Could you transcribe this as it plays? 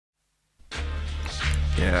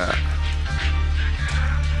Yeah.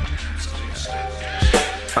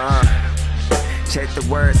 Check the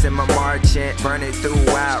words in my margin, burning through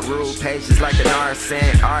wild rude pages like an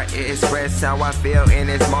arson. Art express how I feel in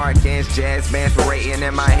its markings. Jazz bands parading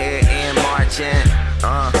in my head in marching.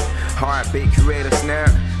 Heartbeat create a snare.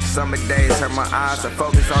 Summer days hurt my eyes, I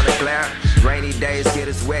focus on the glare. Rainy days get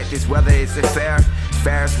us wet, this weather isn't fair.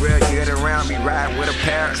 Fair's real good around me, riding with a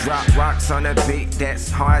pair. Drop rocks on the beat, that's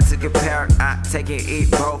hard to compare. I take and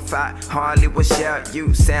eat both, I hardly will share.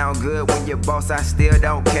 You sound good when you're boss, I still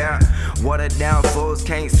don't care. Water down fools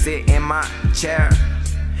can't sit in my chair.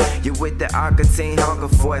 You with the Argentine hunger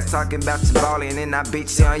force, talking about your ballin' and I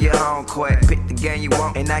beat you on your home court. Pick the game you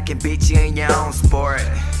want and I can beat you in your own sport.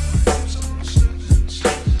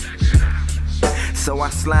 So I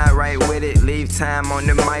slide right with it, leave time on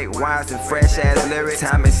the mic, wise and fresh ass lyrics.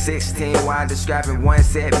 Time is 16 while describing one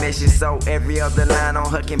set mission. So every other line on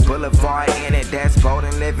Hookin' Boulevard in it, that's bold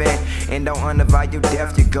and living. And don't undervalue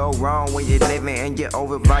death, you go wrong when you're living. And you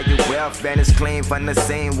overvalue wealth, vanish clean from the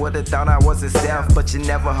scene. Would've thought I was a self, but you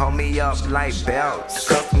never hold me up like belts.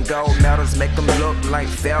 Cup and gold medals make them look like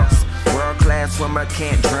Phelps. World class swimmer,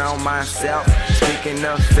 can't drown myself. Speaking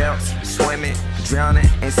of Phelps, swimming, drowning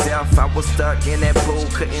in self. I was stuck in that pool,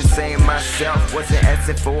 couldn't save myself. Wasn't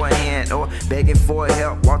asking for a hand or begging for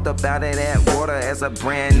help. Walked up out of that water as a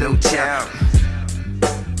brand new child.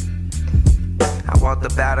 I walked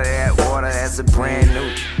up out of that water as a brand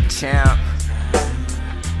new champ.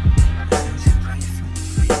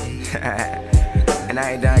 And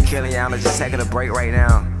I ain't done killing y'all, I'm just taking a break right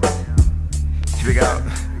now. Here we go.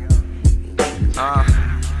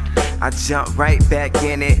 I jump right back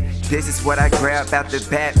in it. This is what I grab out the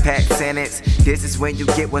backpack sentence. This is when you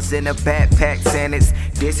get what's in the backpack sentence.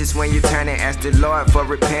 This is when you turn and ask the Lord for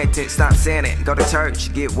repentance. Stop sinning, go to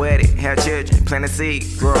church, get wedded, have children, plant a seed,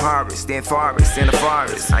 grow harvest, then forest, in the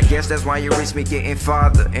forest. I guess that's why you reach me getting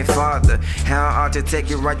farther and farther. How I ought to take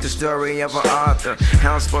and write the story of an author.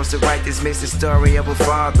 How I'm supposed to write this missing story of a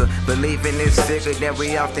father. Believe in this figure that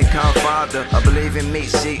we often call father. I believe in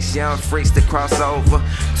meat sheets, young freaks to cross over.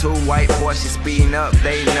 Two white Porsches speeding up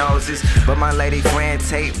they noses. But my lady friend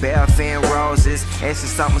take bare-fin roses. And she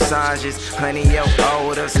salt massages, honey yo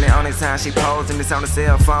odors. And the only time she posing is on a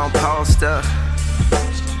cell phone poster.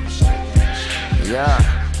 Yeah,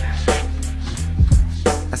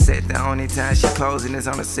 I said the only time she posing is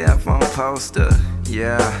on a cell phone poster.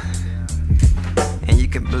 Yeah, and you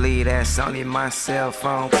can believe that's only my cell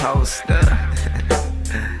phone poster.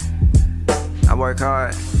 I work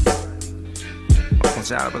hard, I want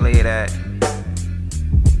y'all to believe that.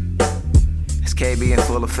 It's KB in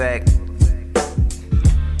full effect.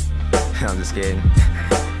 I'm just kidding.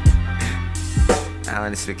 I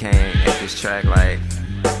honestly came at this track like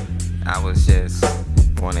I was just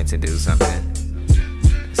wanting to do something.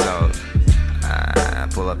 So I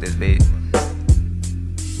pull up this beat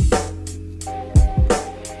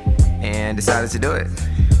and decided to do it.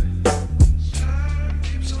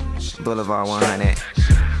 Boulevard 100.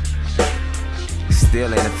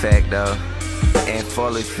 Still in effect though, in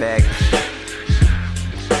full effect.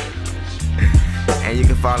 And you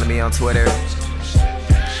can follow me on Twitter.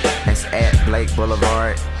 That's at Blake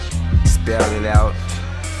Boulevard. Spell it out.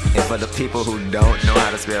 And for the people who don't know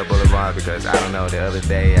how to spell Boulevard, because I don't know, the other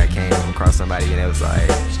day I came across somebody and it was like,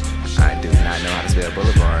 I do not know how to spell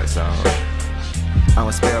Boulevard, so I'm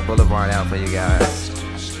gonna spell Boulevard out for you guys.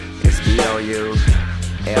 It's B-O-U-L-E-V-A-R-D.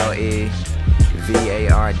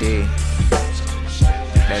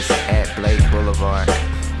 That's at Blake Boulevard.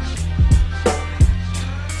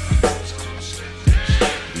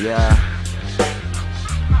 Yeah.